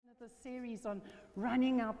The series on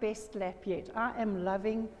running our best lap yet. I am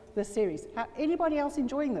loving the series. Anybody else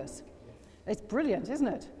enjoying this? It's brilliant, isn't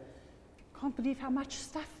it? Can't believe how much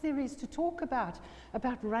stuff there is to talk about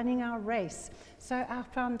running our race. So our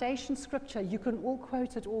foundation scripture, you can all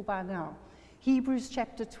quote it all by now. Hebrews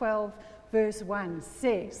chapter 12, verse 1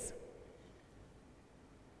 says,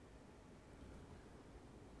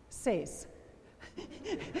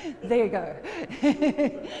 there you go.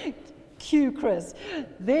 Cue Chris.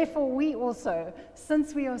 Therefore we also,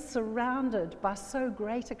 since we are surrounded by so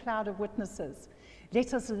great a cloud of witnesses,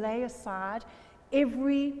 let us lay aside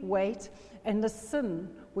every weight and the sin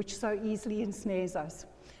which so easily ensnares us,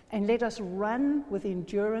 and let us run with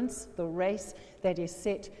endurance the race that is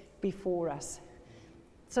set before us.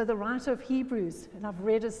 So the writer of Hebrews, and I've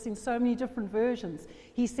read this in so many different versions,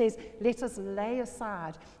 he says, let us lay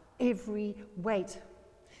aside every weight.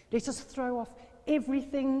 Let us throw off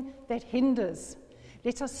everything that hinders.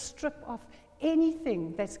 Let us strip off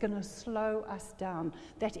anything that's going to slow us down,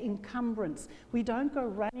 that encumbrance. We don't go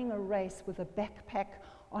running a race with a backpack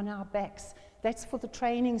on our backs. That's for the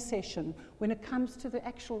training session. When it comes to the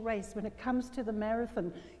actual race, when it comes to the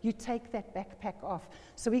marathon, you take that backpack off.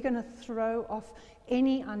 So we're going to throw off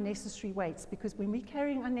any unnecessary weights, because when we're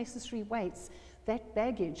carrying unnecessary weights, that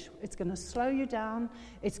baggage, it's going to slow you down,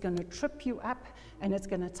 it's going to trip you up, and it's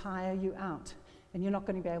going to tire you out, and you're not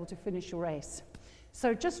going to be able to finish your race.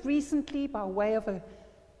 So just recently, by way of a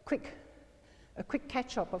quick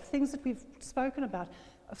catch-up of things that we've spoken about,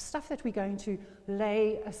 of stuff that we're going to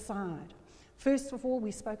lay aside. First of all,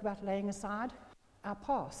 we spoke about laying aside our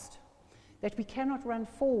past, that we cannot run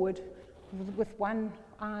forward with one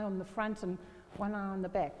eye on the front and one eye on the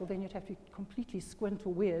back. Well, then you'd have to completely squint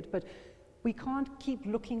or weird, but we can't keep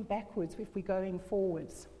looking backwards if we're going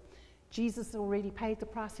forwards. Jesus already paid the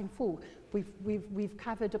price in full. We've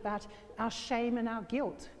covered about our shame and our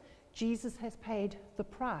guilt. Jesus has paid the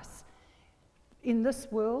price. In this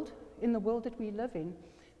world, in the world that we live in,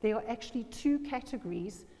 there are actually two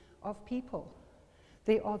categories of people.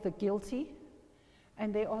 There are the guilty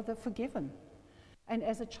and there are the forgiven. And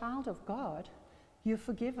as a child of God, you're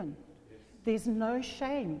forgiven. There's no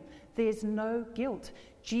shame. There's no guilt.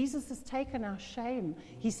 Jesus has taken our shame.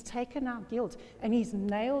 He's taken our guilt and he's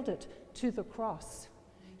nailed it to the cross.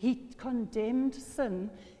 He condemned sin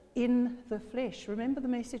in the flesh. Remember the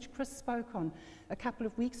message Chris spoke on a couple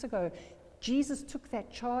of weeks ago? Jesus took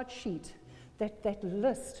that charge sheet, that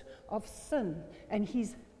list of sin, and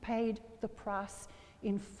he's paid the price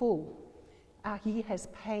in full. He has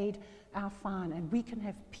paid our fine, and we can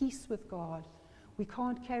have peace with God. We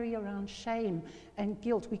can't carry around shame and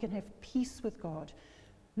guilt. We can have peace with God.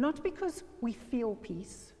 Not because we feel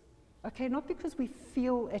peace, okay, not because we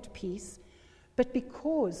feel at peace, but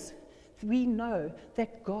because we know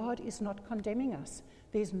that God is not condemning us.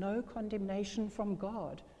 There's no condemnation from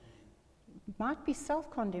God. It might be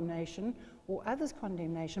self-condemnation or others'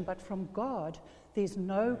 condemnation, but from God, there's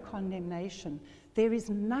no condemnation. There is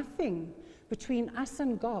nothing between us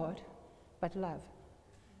and God but love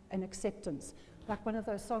and acceptance. Like one of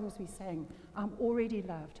those songs we sang, I'm already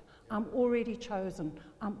loved, I'm already chosen,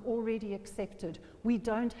 I'm already accepted. We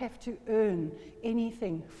don't have to earn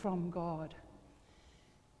anything from God.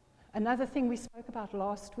 Another thing we spoke about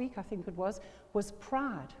last week, I think it was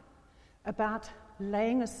pride, about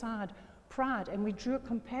laying aside pride. And we drew a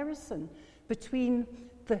comparison between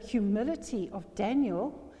the humility of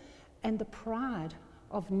Daniel and the pride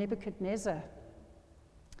of Nebuchadnezzar.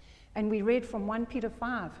 And we read from 1 Peter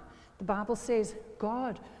 5, the Bible says,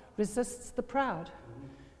 God resists the proud.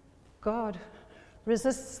 God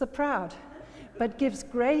resists the proud, but gives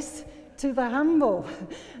grace to the humble.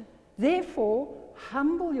 Therefore,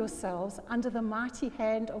 humble yourselves under the mighty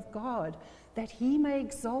hand of God, that he may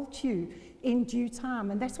exalt you in due time.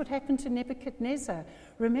 And that's what happened to Nebuchadnezzar.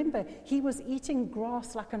 Remember, he was eating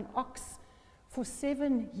grass like an ox for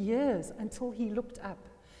 7 years until he looked up,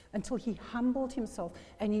 until he humbled himself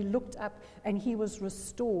and he looked up and he was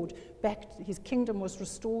restored back. His kingdom was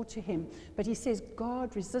restored to him. But he says,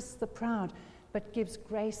 God resists the proud, but gives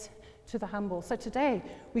grace to the humble. So today,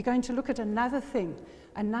 we're going to look at another thing,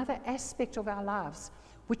 another aspect of our lives,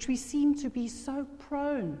 which we seem to be so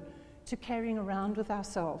prone to carrying around with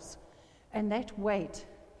ourselves. And that weight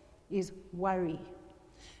is worry.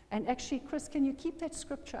 And actually, Chris, can you keep that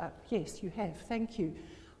scripture up? Yes, you have. Thank you.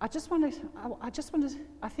 I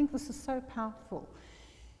think this is so powerful.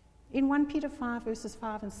 In 1 Peter 5, verses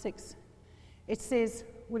 5 and 6, it says,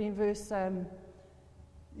 well, in verse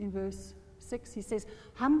 6, he says,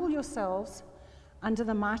 humble yourselves under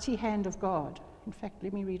the mighty hand of God. In fact,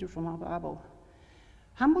 let me read it from our Bible.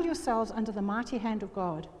 Humble yourselves under the mighty hand of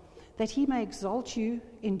God, that he may exalt you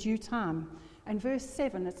in due time. And verse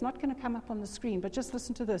 7, it's not going to come up on the screen, but just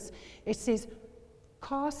listen to this. It says,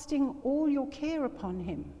 casting all your care upon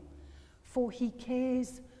him, for he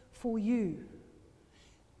cares for you.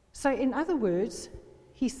 So in other words,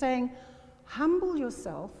 he's saying, humble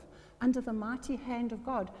yourself under the mighty hand of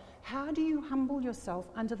God. How do you humble yourself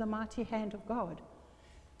under the mighty hand of God?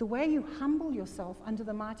 The way you humble yourself under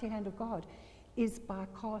the mighty hand of God is by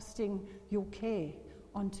casting your care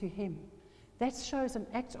onto him. That shows an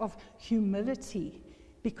act of humility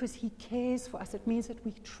because he cares for us. It means that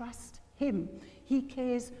we trust him. He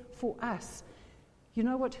cares for us. You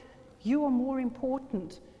know what? You are more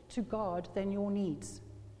important to God than your needs.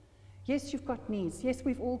 Yes, you've got needs. Yes,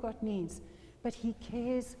 we've all got needs. But he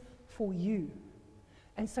cares for you.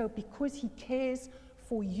 And so because he cares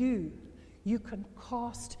for you, you can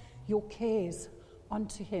cast your cares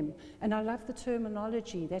onto him. And I love the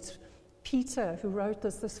terminology. That's Peter who wrote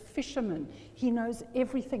this fisherman. He knows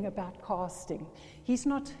everything about casting. He's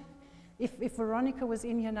not, if Veronica was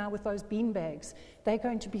in here now with those bean bags, they're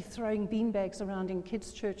going to be throwing bean bags around in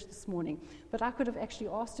kids' church this morning. But I could have actually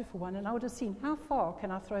asked her for one, and I would have seen, how far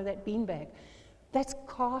can I throw that bean bag? That's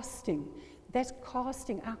casting. That's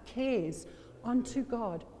casting our cares onto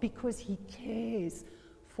God because he cares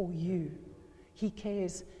for you. He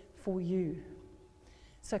cares for you.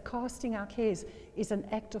 So casting our cares is an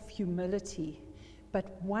act of humility,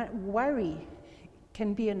 but worry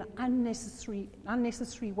can be an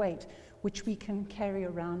unnecessary weight which we can carry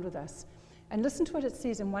around with us. And listen to what it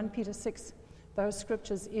says in 1 Peter 6, those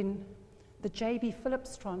scriptures in the J.B.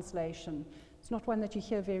 Phillips translation. It's not one that you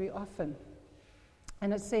hear very often.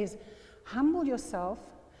 And it says, humble yourself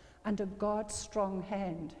under God's strong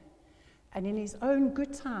hand, and in his own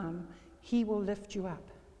good time, he will lift you up.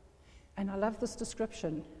 And I love this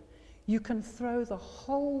description. You can throw the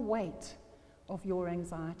whole weight of your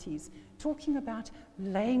anxieties, talking about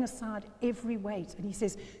laying aside every weight. And he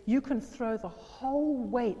says, you can throw the whole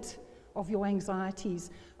weight of your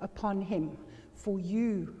anxieties upon him, for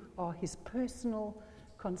you are his personal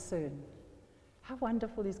concern. How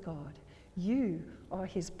wonderful is God? You are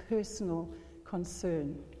his personal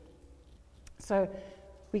concern. So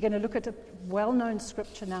we're going to look at a well-known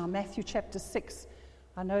scripture now, Matthew chapter 6.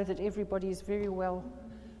 I know that everybody is very well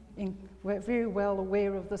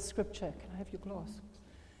aware of this scripture. Can I have your glass?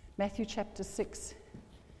 Matthew chapter 6,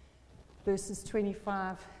 verses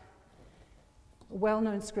 25, a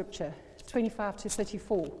well-known scripture, 25 to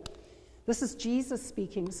 34. This is Jesus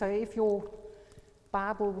speaking, so if your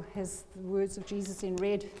Bible has the words of Jesus in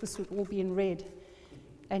red, this would all be in red.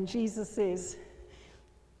 And Jesus says,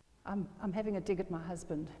 I'm having a dig at my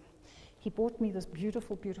husband. He bought me this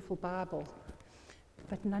beautiful, beautiful Bible,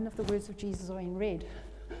 but none of the words of Jesus are in red.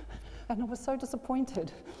 And I was so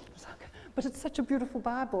disappointed. I was like, but it's such a beautiful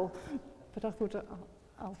Bible. But I thought,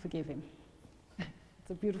 I'll forgive him.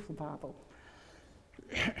 It's a beautiful Bible.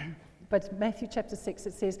 But Matthew chapter 6,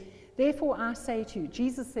 it says, therefore I say to you,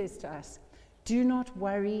 Jesus says to us, do not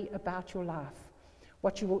worry about your life,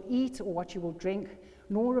 what you will eat or what you will drink,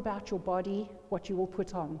 nor about your body, what you will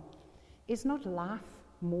put on. Is not life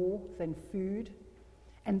more than food,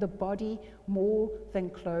 and the body more than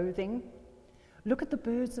clothing? Look at the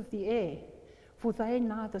birds of the air, for they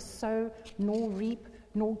neither sow nor reap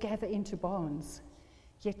nor gather into barns,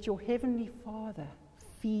 yet your heavenly Father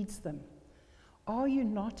feeds them. Are you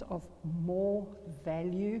not of more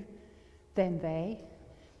value than they?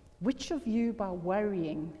 Which of you, by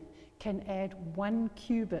worrying, can add 1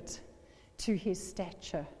 cubit to his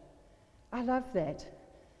stature? I love that.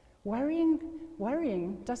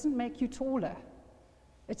 Worrying doesn't make you taller.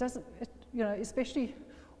 It doesn't, especially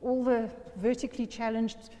all the vertically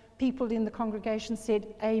challenged people in the congregation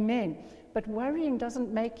said amen. But worrying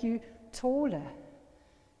doesn't make you taller.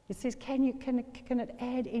 It says, can it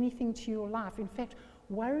add anything to your life? In fact,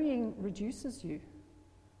 worrying reduces you.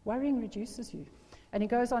 Worrying reduces you. And he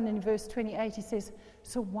goes on in verse 28, he says,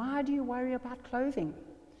 so why do you worry about clothing?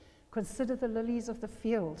 Consider the lilies of the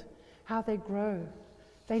field, how they grow.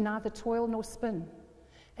 They neither toil nor spin.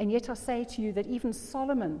 And yet I say to you that even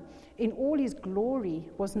Solomon, in all his glory,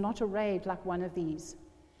 was not arrayed like one of these.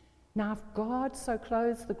 Now if God so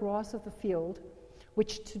clothes the grass of the field,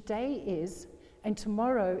 which today is, and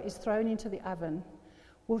tomorrow is thrown into the oven,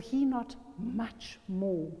 will he not much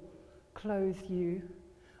more clothe you,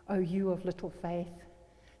 O you of little faith?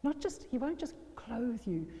 He won't just clothe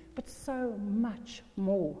you, but so much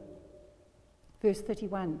more. Verse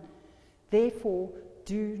 31, therefore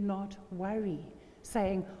do not worry,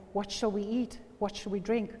 saying, what shall we eat? What shall we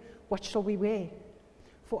drink? What shall we wear?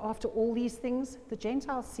 For after all these things the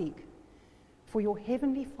Gentiles seek. For your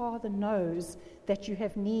heavenly Father knows that you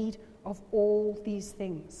have need of all these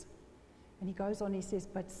things. And he goes on, he says,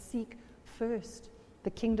 but seek first the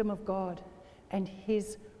kingdom of God and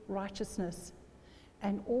his righteousness,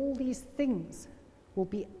 and all these things will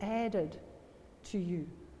be added to you.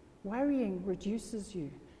 Worrying reduces you,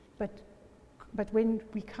 but when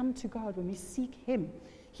we come to God, when we seek him,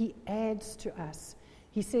 he adds to us.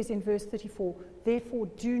 He says in verse 34, therefore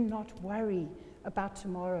do not worry about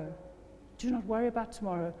tomorrow. Do not worry about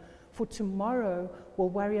tomorrow, for tomorrow will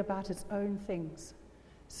worry about its own things.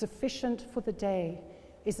 Sufficient for the day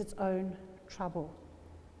is its own trouble.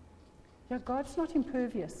 You know, God's not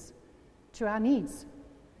impervious to our needs.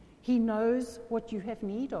 He knows what you have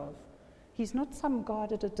need of. He's not some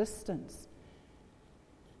God at a distance.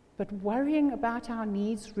 But worrying about our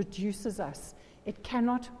needs reduces us. It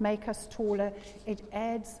cannot make us taller. It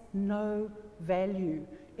adds no value.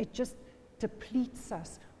 It just depletes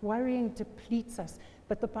us. Worrying depletes us.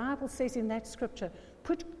 But the Bible says in that scripture,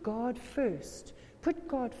 put God first. Put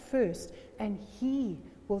God first, and he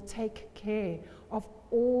will take care of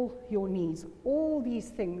all your needs. All these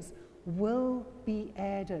things will be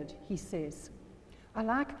added, he says. I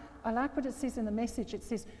like what it says in the Message. It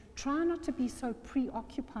says, try not to be so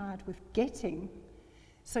preoccupied with getting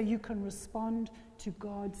so you can respond to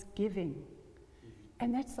God's giving.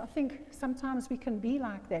 And that's, I think, sometimes we can be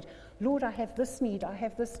like that. Lord, I have this need, I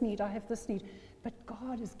have this need, I have this need. But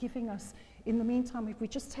God is giving us, in the meantime, if we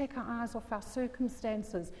just take our eyes off our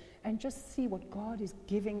circumstances and just see what God is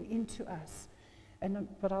giving into us.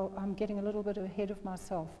 But I'm getting a little bit ahead of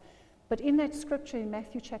myself. But in that scripture in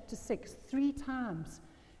Matthew chapter 6, 3 times,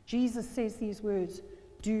 Jesus says these words,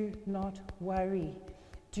 do not worry.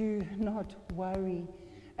 Do not worry.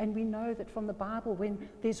 And we know that from the Bible, when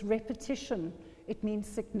there's repetition, it means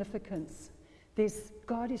significance.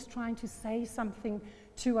 God is trying to say something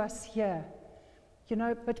to us here. You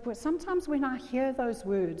know, but sometimes when I hear those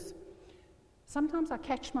words, sometimes I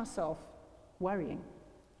catch myself worrying.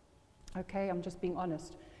 Okay, I'm just being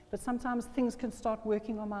honest. But sometimes things can start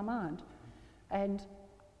working on my mind. And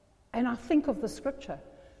I think of the scripture,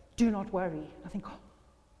 do not worry. I think, oh,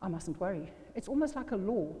 I mustn't worry. It's almost like a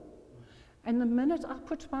law. And the minute I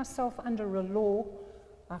put myself under a law,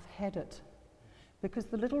 I've had it. Because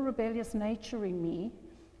the little rebellious nature in me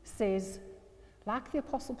says, like the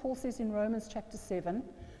Apostle Paul says in Romans chapter 7,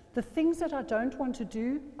 the things that I don't want to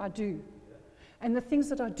do, I do. And the things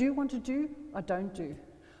that I do want to do, I don't do.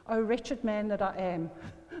 Oh, wretched man that I am.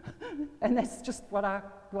 And that's just what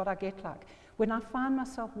I get like. When I find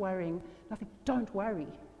myself worrying, I think, don't worry.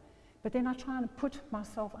 But then I try and put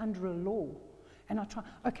myself under a law. And I try,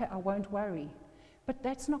 okay, I won't worry. But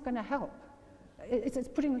that's not going to help. It's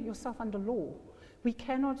putting yourself under law. We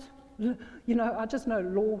cannot, you know, I just know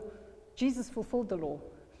law. Jesus fulfilled the law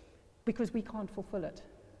because we can't fulfill it.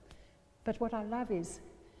 But what I love is,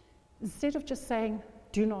 instead of just saying,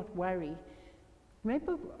 do not worry,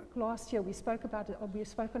 remember last year we spoke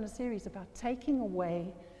on a series about taking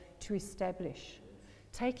away to establish.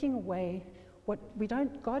 Taking away what we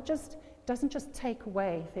don't, God just doesn't just take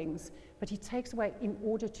away things, but he takes away in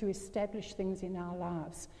order to establish things in our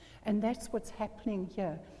lives. And that's what's happening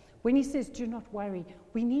here. When he says, do not worry,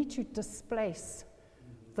 we need to displace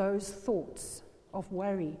those thoughts of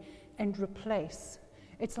worry and replace.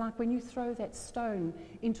 It's like when you throw that stone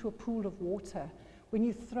into a pool of water. When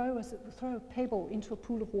you throw a pebble into a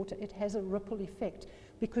pool of water, it has a ripple effect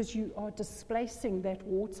because you are displacing that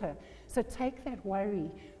water. So take that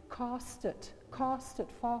worry, cast it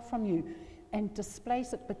far from you and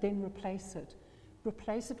displace it, but then replace it.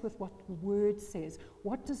 Replace it with what the Word says.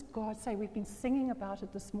 What does God say? We've been singing about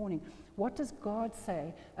it this morning. What does God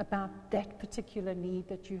say about that particular need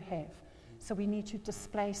that you have? So we need to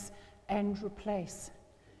displace and replace.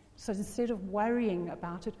 So instead of worrying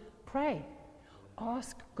about it, pray.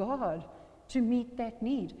 Ask God to meet that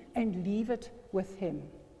need and leave it with him.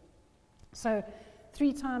 So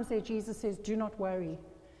 3 times there Jesus says, do not worry.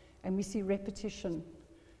 And we see repetition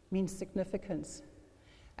means significance.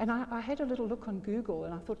 And I had a little look on Google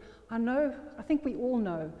and I thought, I think we all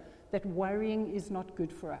know that worrying is not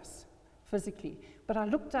good for us physically. But I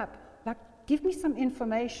looked up, like, give me some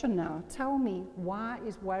information now. Tell me, why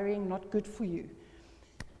is worrying not good for you?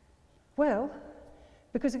 Well,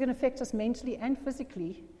 because it can affect us mentally and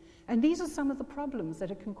physically. And these are some of the problems that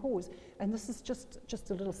it can cause. And this is just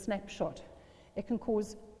a little snapshot. It can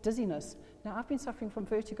cause dizziness. Now, I've been suffering from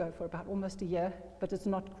vertigo for about almost a year, but it's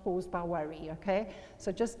not caused by worry, okay?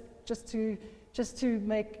 So just to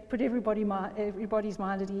put everybody's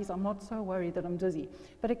mind at ease, I'm not so worried that I'm dizzy.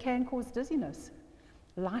 But it can cause dizziness,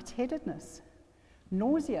 lightheadedness,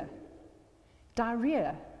 nausea,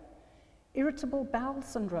 diarrhea, irritable bowel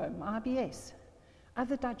syndrome, IBS.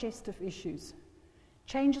 other digestive issues,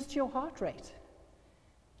 changes to your heart rate,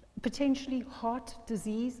 potentially heart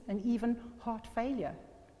disease and even heart failure.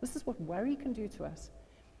 This is what worry can do to us.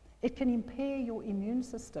 It can impair your immune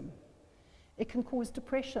system. It can cause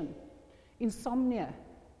depression, insomnia,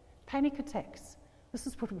 panic attacks. This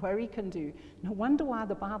is what worry can do. No wonder why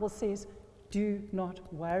the Bible says, do not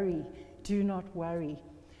worry, do not worry.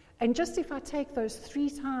 And just if I take those 3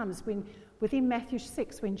 times within Matthew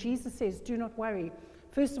 6, when Jesus says, do not worry,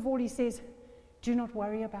 first of all he says, do not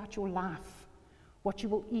worry about your life, what you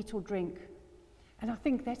will eat or drink. And I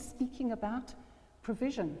think that's speaking about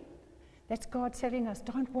provision. That's God telling us,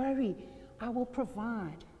 don't worry, I will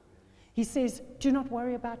provide. He says, do not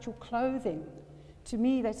worry about your clothing. To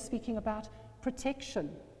me, that's speaking about protection.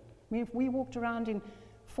 I mean, if we walked around in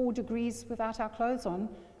 4 degrees without our clothes on,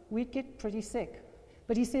 we'd get pretty sick.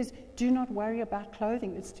 But he says, do not worry about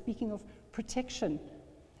clothing. It's speaking of protection.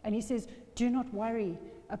 And he says, do not worry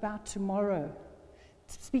about tomorrow.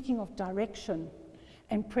 It's speaking of direction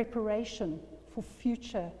and preparation for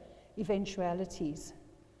future eventualities.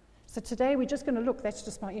 So today we're just going to look, that's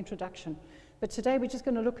just my introduction, but today we're just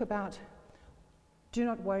going to look about, do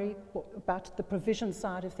not worry about the provision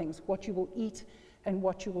side of things, what you will eat and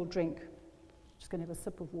what you will drink. Just going to have a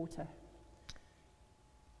sip of water.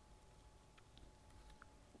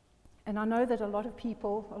 And I know that a lot of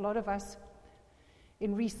people, a lot of us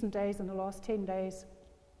in recent days, in the last 10 days,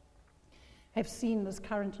 have seen this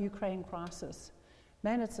current Ukraine crisis.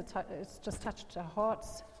 Man, it's just touched our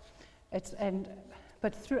hearts.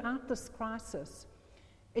 But throughout this crisis,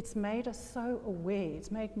 it's made us so aware, it's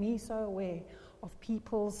made me so aware of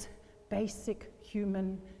people's basic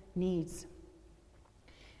human needs.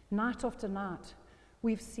 Night after night,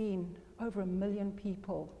 we've seen over 1 million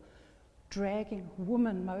people dragging,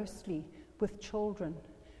 women mostly, with children,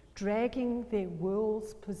 dragging their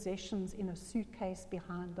world's possessions in a suitcase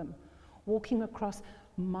behind them, walking across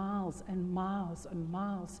miles and miles and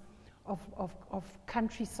miles of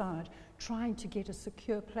countryside, trying to get a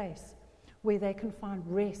secure place where they can find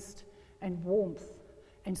rest and warmth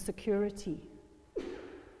and security.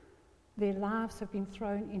 Their lives have been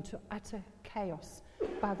thrown into utter chaos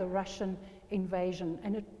by the Russian invasion.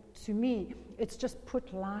 And to me, it's just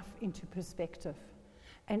put life into perspective.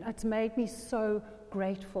 And it's made me so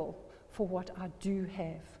grateful for what I do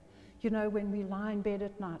have. You know, when we lie in bed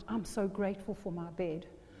at night, I'm so grateful for my bed.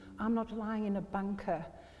 I'm not lying in a bunker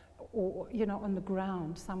or, on the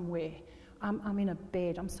ground somewhere. I'm in a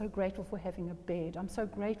bed. I'm so grateful for having a bed. I'm so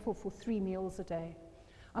grateful for 3 meals a day.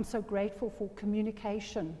 I'm so grateful for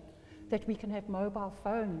communication, that we can have mobile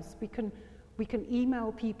phones. We can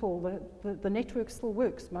email people. The network still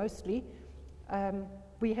works mostly.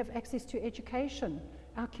 We have access to education.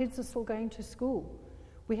 Our kids are still going to school.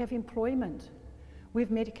 We have employment. We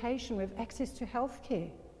have medication. We have access to health care.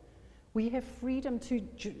 We have freedom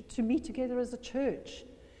to meet together as a church.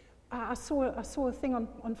 I saw a thing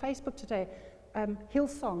on Facebook today.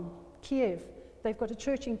 Hillsong, Kiev. They've got a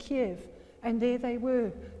church in Kiev. And there they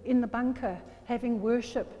were in the bunker having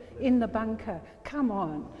worship in the bunker. Come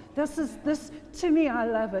on. This to me, I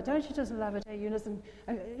love it. Don't you just love it, Eunice? And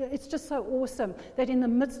it's just so awesome that in the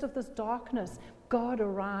midst of this darkness, God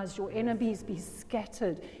arise, your enemies be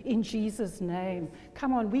scattered in Jesus' name.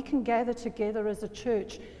 Come on, we can gather together as a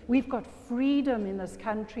church. We've got freedom in this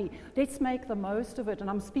country. Let's make the most of it. And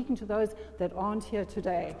I'm speaking to those that aren't here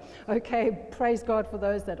today. Okay, praise God for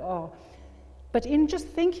those that are. But in just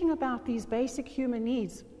thinking about these basic human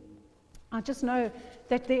needs, I just know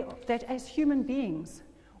that as human beings,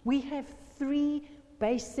 we have 3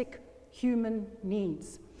 basic human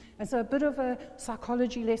needs. And so a bit of a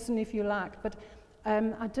psychology lesson, if you like, but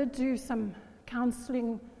I did do some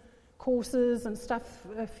counseling courses and stuff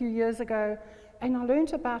a few years ago, and I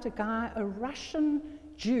learned about a guy, a Russian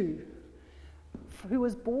Jew, who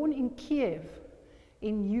was born in Kiev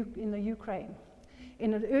in the Ukraine.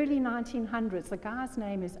 In the early 1900s, the guy's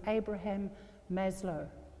name is Abraham Maslow.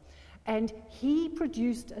 And he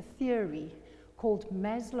produced a theory called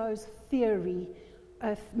Maslow's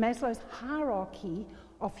hierarchy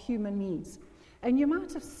of human needs. And you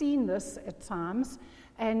might have seen this at times,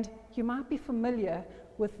 and you might be familiar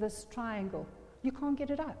with this triangle. You can't get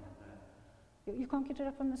it up. You can't get it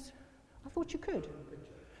up on this? I thought you could.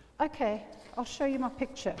 Okay, I'll show you my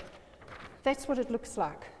picture. That's what it looks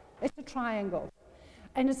like. It's a triangle.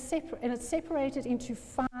 And it's separated into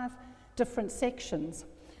 5 different sections.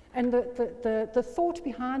 And the thought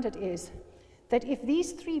behind it is that if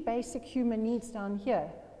these 3 basic human needs down here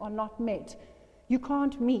are not met, you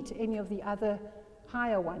can't meet any of the other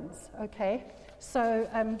higher ones, okay? So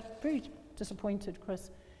I'm very disappointed,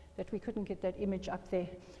 Chris, that we couldn't get that image up there.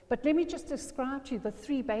 But let me just describe to you the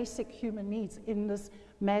 3 basic human needs in this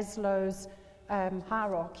Maslow's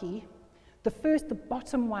hierarchy. The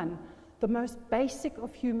bottom one, the most basic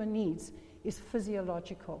of human needs is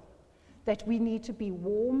physiological. That we need to be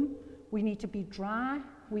warm, we need to be dry,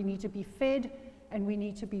 we need to be fed, and we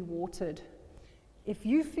need to be watered. If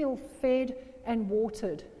you feel fed and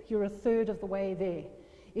watered, you're a third of the way there.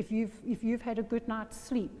 If you've had a good night's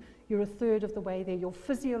sleep, you're a third of the way there. Your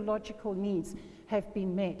physiological needs have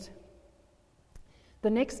been met. The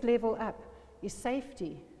next level up is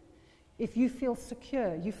safety. If you feel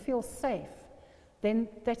secure, you feel safe, then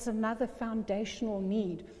that's another foundational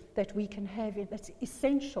need that we can have. That's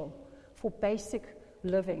essential for basic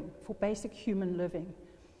living, for basic human living.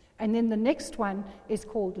 And then the next one is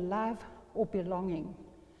called love or belonging.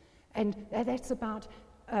 And that's about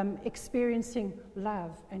experiencing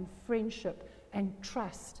love and friendship and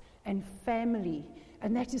trust and family.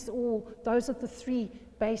 And that is all, those are the 3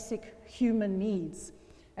 basic human needs.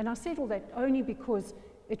 And I said all that only because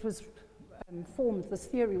it was this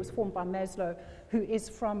theory was formed by Maslow, who is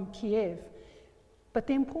from Kiev. But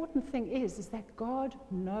the important thing is that God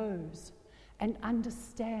knows and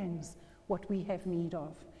understands what we have need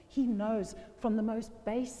of. He knows from the most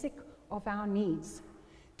basic of our needs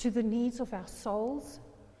to the needs of our souls,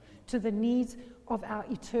 to the needs of our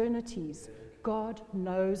eternities. God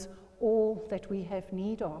knows all that we have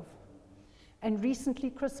need of. And recently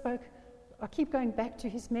Chris spoke, I keep going back to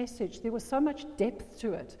his message. There was so much depth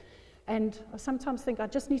to it. And I sometimes think I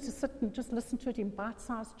just need to sit and just listen to it in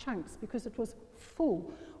bite-sized chunks because it was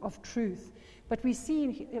full of truth. But we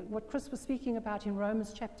see what Chris was speaking about in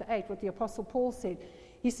Romans chapter 8, what the Apostle Paul said.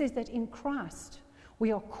 He says that in Christ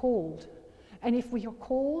we are called. And if we are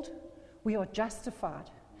called, we are justified.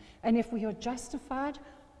 And if we are justified,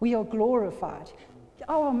 we are glorified.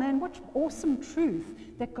 Oh man, what awesome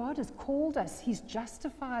truth that God has called us. He's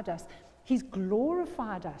justified us. He's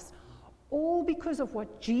glorified us. All because of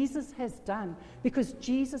what Jesus has done. Because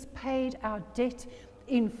Jesus paid our debt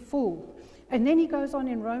in full. And then he goes on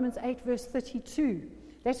in Romans 8 verse 32.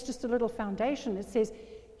 That's just a little foundation. It says,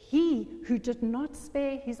 he who did not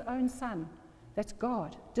spare his own son, that's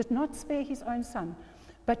God, did not spare his own son,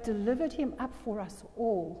 but delivered him up for us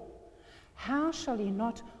all. How shall he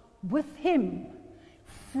not with him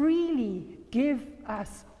freely give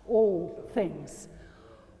us all things?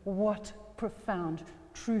 What profound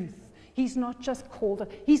truth. He's not just called us,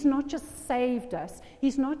 he's not just saved us,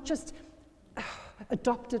 he's not just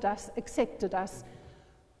adopted us, accepted us,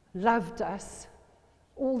 loved us.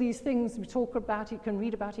 All these things we talk about, you can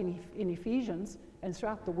read about in Ephesians and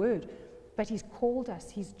throughout the Word. But he's called us,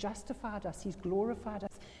 he's justified us, he's glorified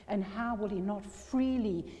us. And how will he not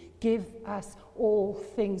freely give us all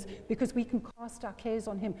things? Because we can cast our cares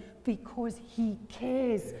on him, because he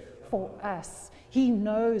cares for us. He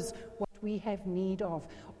knows what we have need of.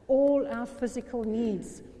 All our physical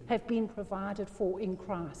needs have been provided for in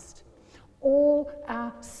Christ. All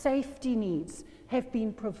our safety needs have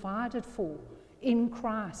been provided for in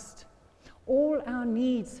Christ. All our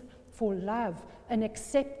needs for love and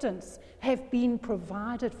acceptance have been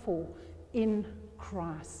provided for in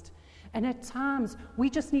Christ. And at times, we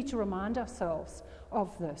just need to remind ourselves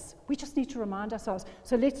of this. We just need to remind ourselves.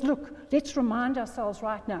 So let's remind ourselves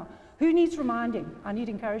right now. Who needs reminding? I need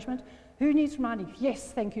encouragement. Who needs reminding?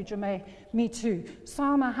 Yes, thank you, Jermaine. Me too.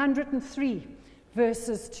 Psalm 103,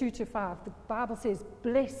 verses 2 to 5. The Bible says,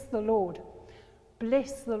 bless the Lord,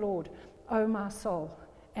 O my soul,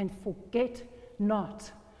 and forget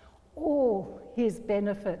not all his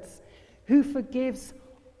benefits, who forgives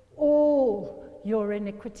all your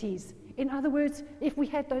iniquities. In other words, if we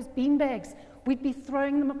had those beanbags, we'd be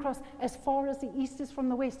throwing them across as far as the east is from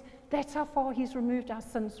the west. That's how far he's removed our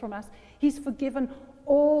sins from us. He's forgiven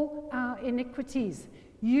all our iniquities.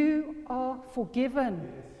 You are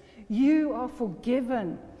forgiven. You are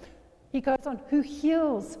forgiven. He goes on, who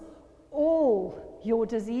heals all your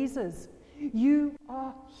diseases. You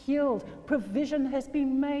are healed. Provision has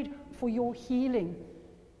been made for your healing.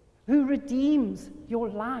 Who redeems your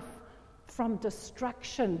life from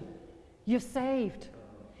destruction. You're saved.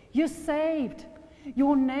 You're saved.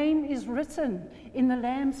 Your name is written in the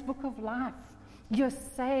Lamb's Book of Life. You're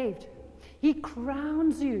saved. He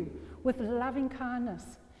crowns you with loving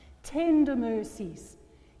kindness, tender mercies.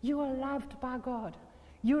 You are loved by God.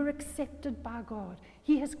 You're accepted by God.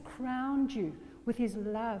 He has crowned you with his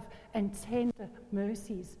love and tender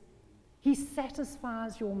mercies. He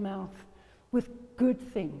satisfies your mouth with good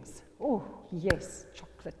things. Oh, yes,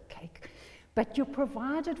 chocolate cake. But you're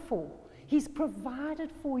provided for. He's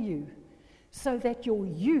provided for you so that your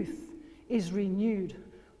youth is renewed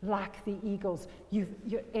like the eagles. You're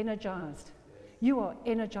energized. You are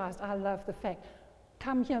energized. I love the fact.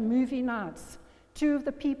 Come here, movie nights. 2 of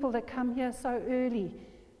the people that come here so early,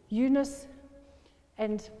 Eunice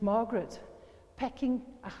and Margaret, packing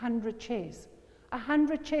 100 chairs.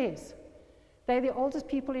 100 chairs. They're the oldest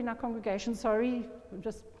people in our congregation. Sorry, I'm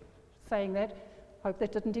just saying that. Hope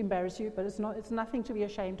that didn't embarrass you, but it's nothing to be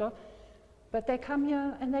ashamed of. But they come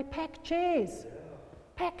here and they pack chairs.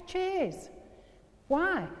 Pack chairs.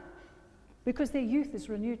 Why? Because their youth is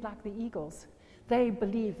renewed like the eagles. They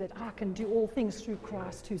believe that I can do all things through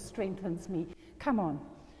Christ who strengthens me. Come on.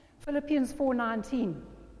 Philippians 4:19.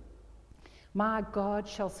 My God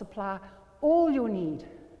shall supply all your need.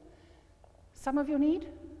 Some of your need?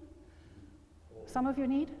 Some of your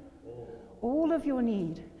need? All of your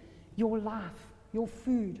need. Your life, your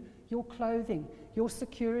food, your clothing, your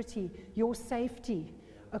security, your safety,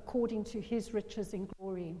 according to his riches in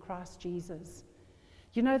glory in Christ Jesus.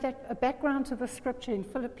 You know that a background to the scripture in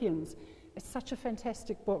Philippians, it's such a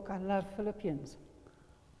fantastic book. I love Philippians.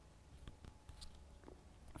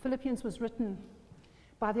 Philippians was written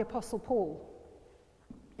by the Apostle Paul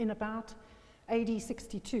in about AD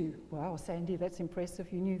 62. Wow, Sandy, that's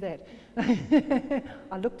impressive. You knew that.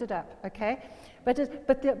 I looked it up, okay? But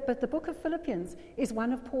the book of Philippians is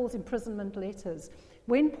one of Paul's imprisonment letters.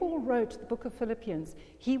 When Paul wrote the book of Philippians,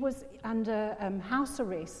 he was under house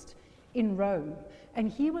arrest in Rome, and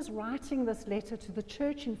he was writing this letter to the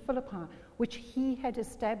church in Philippi, which he had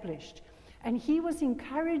established. And he was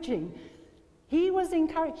encouraging. He was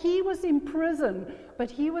in prison, but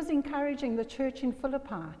he was encouraging the church in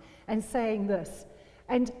Philippi and saying this.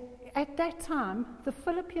 And at that time, the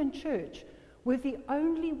Philippian church were the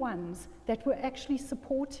only ones that were actually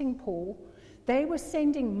supporting Paul. They were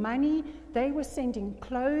sending money, they were sending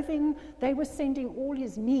clothing, they were sending all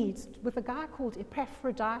his needs with a guy called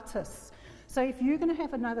Epaphroditus. So if you're going to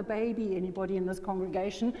have another baby, anybody in this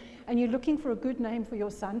congregation, and you're looking for a good name for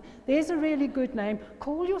your son, there's a really good name.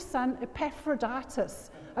 Call your son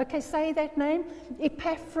Epaphroditus. Okay, say that name.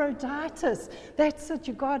 Epaphroditus. That's it,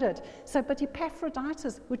 you got it. So, but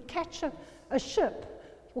Epaphroditus would catch a ship,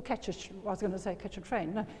 or catch a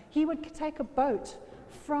train. No, he would take a boat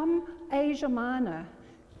from Asia Minor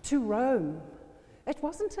to Rome. It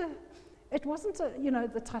wasn't a,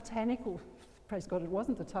 the Titanic, or praise God, it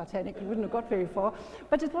wasn't the Titanic, it wouldn't have got very far,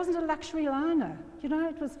 but it wasn't a luxury liner.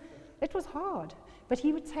 It was hard. But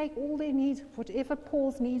he would take all their needs, whatever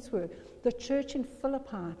Paul's needs were. The church in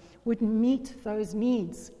Philippi would meet those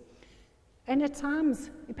needs. And at times,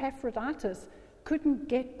 Epaphroditus couldn't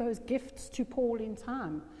get those gifts to Paul in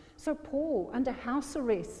time. So Paul, under house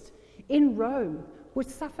arrest in Rome, would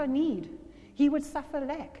suffer need. He would suffer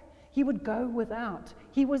lack. He would go without.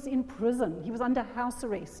 He was in prison. He was under house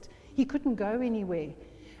arrest. He couldn't go anywhere.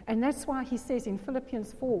 And that's why he says in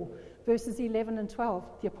Philippians 4, verses 11 and 12,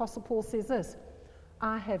 the Apostle Paul says this,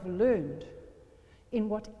 I have learned in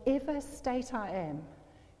whatever state I am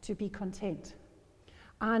to be content.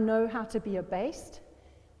 I know how to be abased.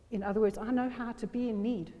 In other words, I know how to be in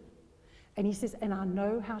need. And he says, and I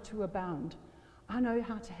know how to abound. I know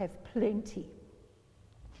how to have plenty.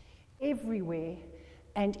 Everywhere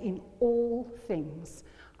and in all things,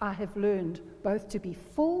 I have learned both to be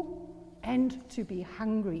full and to be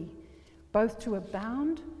hungry, both to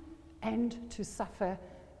abound and to suffer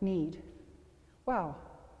need. Wow,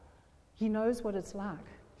 he knows what it's like.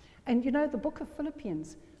 And the book of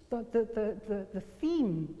Philippians, the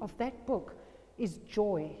theme of that book is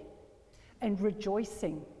joy and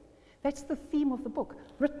rejoicing. That's the theme of the book,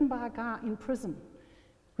 written by a guy in prison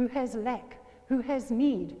who has lack, who has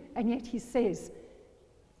need, and yet he says,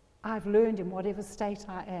 I've learned in whatever state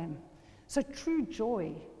I am. So true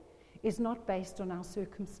joy is not based on our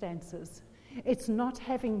circumstances. It's not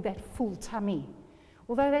having that full tummy,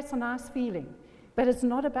 although that's a nice feeling. But it's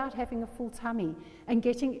not about having a full tummy and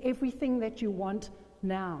getting everything that you want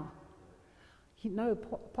now.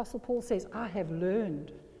 Apostle Paul says, I have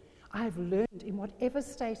learned in whatever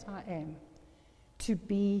state I am to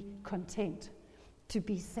be content, to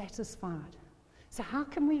be satisfied. So how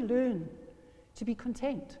can we learn to be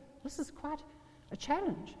content? This is quite a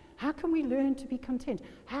challenge. How can we learn to be content?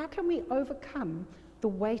 How can we overcome the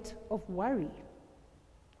weight of worry?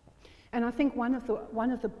 And I think one of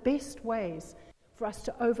the best ways for us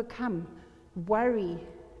to overcome worry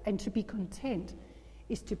and to be content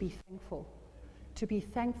is to be thankful. To be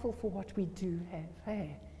thankful for what we do have.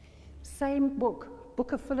 Hey. Same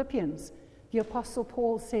book of Philippians, the Apostle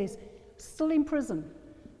Paul says, still in prison,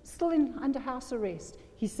 under house arrest,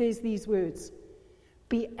 he says these words,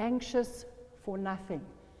 be anxious for nothing.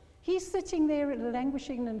 He's sitting there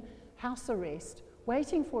languishing in house arrest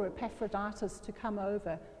waiting for Epaphroditus to come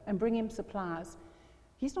over and bring him supplies.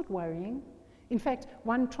 He's not worrying. In fact,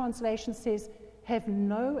 one translation says, have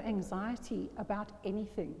no anxiety about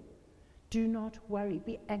anything. Do not worry.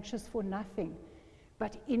 Be anxious for nothing.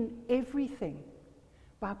 But in everything,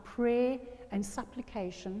 by prayer and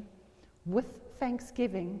supplication, with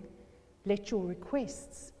thanksgiving, let your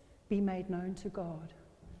requests be made known to God.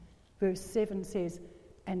 Verse 7 says,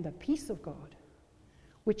 and the peace of God,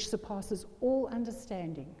 which surpasses all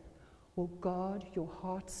understanding, will guard your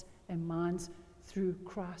hearts and minds through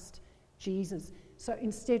Christ Jesus. So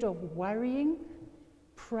instead of worrying,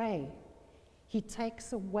 pray. He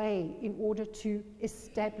takes away in order to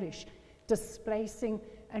establish, displacing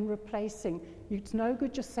and replacing. It's no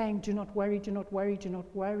good just saying, do not worry, do not worry, do not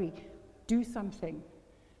worry. Do something.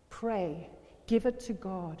 Pray. Give it to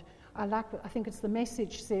God. I think it's the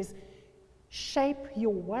Message says, shape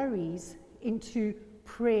your worries into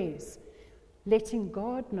prayers, letting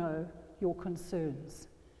God know your concerns.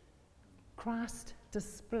 Christ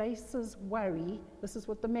displaces worry. This is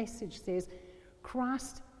what the Message says.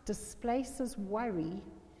 Christ displaces worry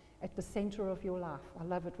at the center of your life. I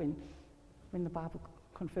love it when the Bible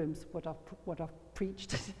confirms what I've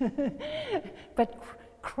preached. But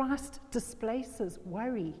Christ displaces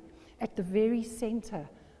worry at the very center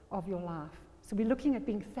of your life. So we're looking at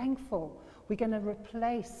being thankful. We're going to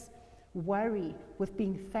replace worry with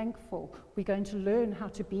being thankful. We're going to learn how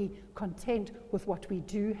to be content with what we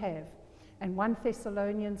do have. And 1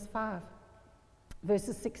 Thessalonians 5,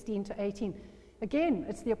 verses 16 to 18. Again,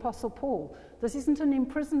 it's the Apostle Paul. This isn't an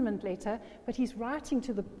imprisonment letter, but he's writing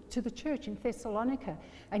to the church in Thessalonica,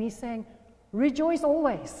 and he's saying, rejoice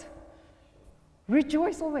always.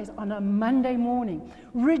 Rejoice always on a Monday morning.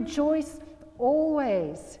 Rejoice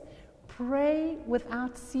always. Pray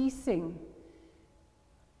without ceasing.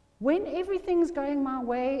 When everything's going my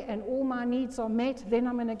way and all my needs are met, then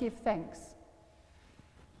I'm going to give thanks.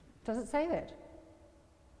 Does it say that?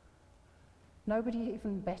 Nobody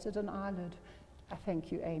even batted an eyelid.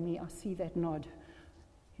 Thank you, Amy. I see that nod.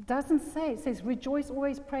 It doesn't say. It says, rejoice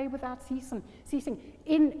always, pray without ceasing.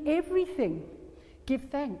 In everything, give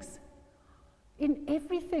thanks. In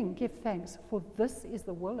everything, give thanks, for this is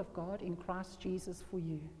the will of God in Christ Jesus for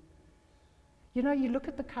you. You know, you look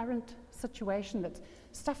at the current situation,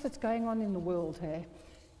 stuff that's going on in the world here.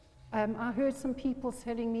 I heard some people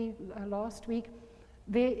telling me last week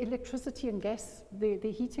their electricity and gas, their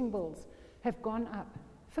heating bills have gone up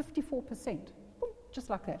 54%. Just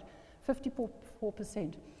like that,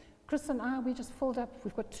 54%. Chris and I, we just filled up.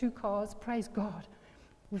 We've got 2 cars, praise God.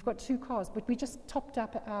 We've got 2 cars, but we just topped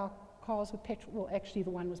up our cars with petrol. Well, actually, the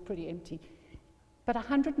one was pretty empty. But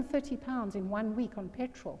 £130 in 1 week on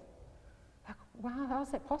petrol. Like, wow,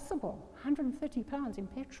 how's that possible? £130 in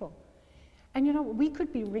petrol. And you know, we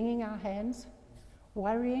could be wringing our hands,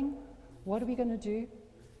 worrying, what are we going to do?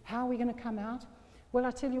 How are we going to come out? Well,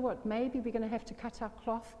 I tell you what, maybe we're going to have to cut our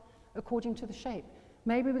cloth according to the shape.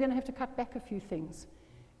 Maybe we're going to have to cut back a few things.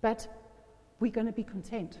 But we're going to be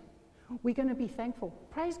content. We're going to be thankful.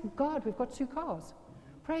 Praise God, we've got 2 cars.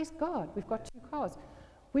 Praise God, we've got 2 cars.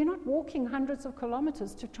 We're not walking hundreds of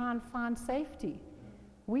kilometers to try and find safety.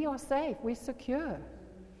 We are safe, we're secure.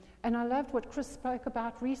 And I loved what Chris spoke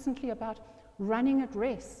about recently about running at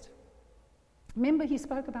rest. Remember he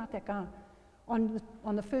spoke about that guy on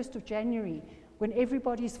the 1st of January when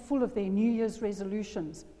everybody's full of their New Year's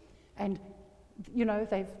resolutions. And, you know,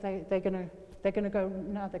 they're going to go,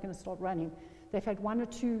 now they're going to start running. They've had 1 or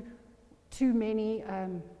 2 too many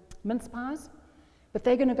mince pies, but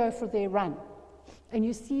they're going to go for their run. And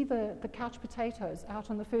you see the couch potatoes out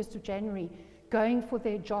on the 1st of January going for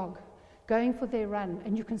their jog, going for their run,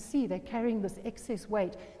 and you can see they're carrying this excess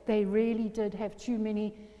weight. They really did have too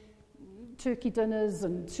many turkey dinners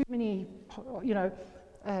and too many,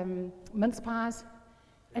 mince pies,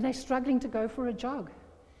 and they're struggling to go for a jog.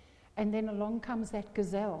 And then along comes that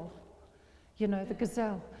gazelle. You know, the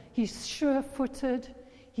gazelle. He's sure-footed.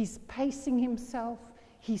 He's pacing himself.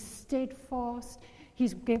 He's steadfast.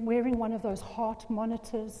 He's wearing one of those heart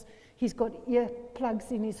monitors. He's got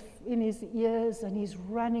earplugs in his ears, and he's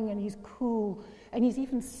running, and he's cool. And he's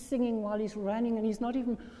even singing while he's running, and he's not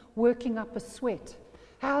even working up a sweat.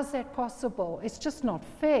 How's that possible? It's just not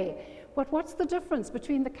fair. But what's the difference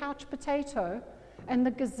between the couch potato and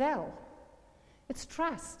the gazelle? It's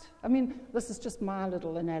trust. I mean, this is just my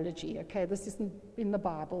little analogy, okay? This isn't in the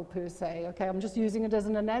Bible per se, okay? I'm just using it as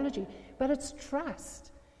an analogy. But it's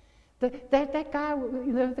trust. That guy,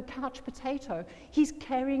 you know, the couch potato, he's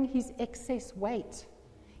carrying his excess weight.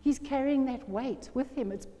 He's carrying that weight with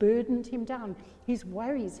him. It's burdened him down. His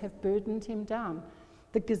worries have burdened him down.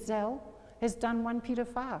 The gazelle has done 1 Peter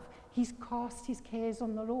 5. He's cast his cares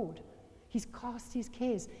on the Lord. He's cast his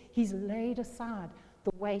cares. He's laid aside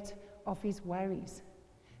the weight of his worries.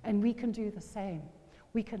 And we can do the same.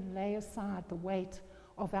 We can lay aside the weight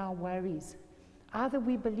of our worries. Either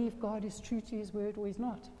we believe God is true to his word or he's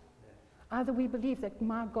not. Either we believe that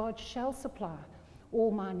my God shall supply all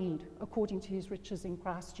my need according to his riches in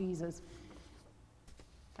Christ Jesus.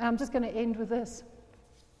 I'm just going to end with this.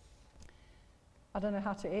 I don't know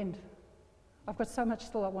how to end. I've got so much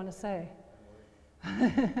still I want to say.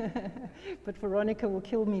 But Veronica will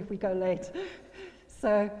kill me if we go late.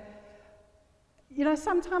 So,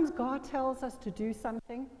 sometimes God tells us to do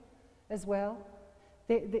something as well.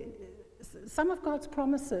 Some of God's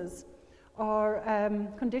promises are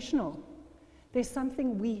conditional. There's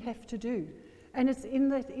something we have to do. And it's in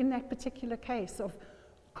that particular case of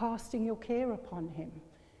casting your care upon him.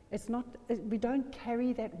 It's not, we don't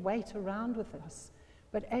carry that weight around with us.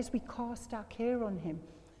 But as we cast our care on him,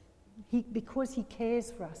 because he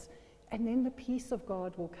cares for us, and then the peace of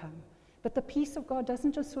God will come. But the peace of God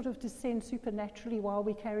doesn't just sort of descend supernaturally while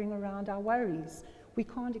we're carrying around our worries. We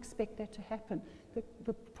can't expect that to happen.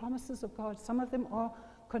 The promises of God, some of them are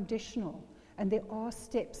conditional, and there are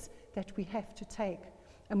steps that we have to take.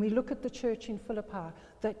 And we look at the church in Philippi,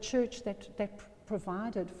 that church that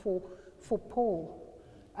provided for Paul,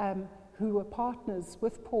 who were partners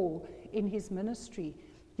with Paul in his ministry.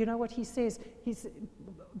 You know what he says?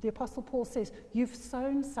 The Apostle Paul says, you've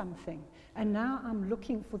sown something, and now I'm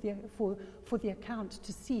looking for the account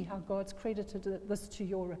to see how God's credited this to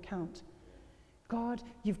your account. God,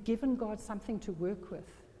 you've given God something to work with.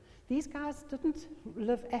 These guys didn't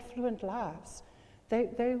live affluent lives.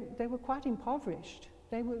 They were quite impoverished.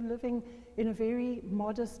 They were living in a very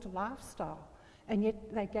modest lifestyle, and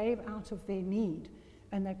yet they gave out of their need,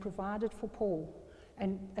 and they provided for Paul.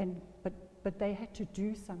 But they had to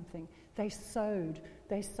do something. They sowed,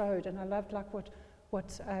 and I loved like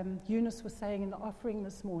what Eunice was saying in the offering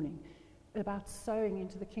this morning about sowing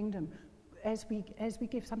into the kingdom. As we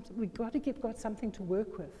give something, we've got to give God something to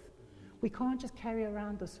work with. We can't just carry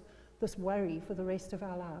around this worry for the rest of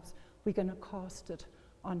our lives. We're going to cast it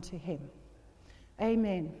onto him.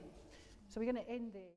 Amen. So we're going to end there.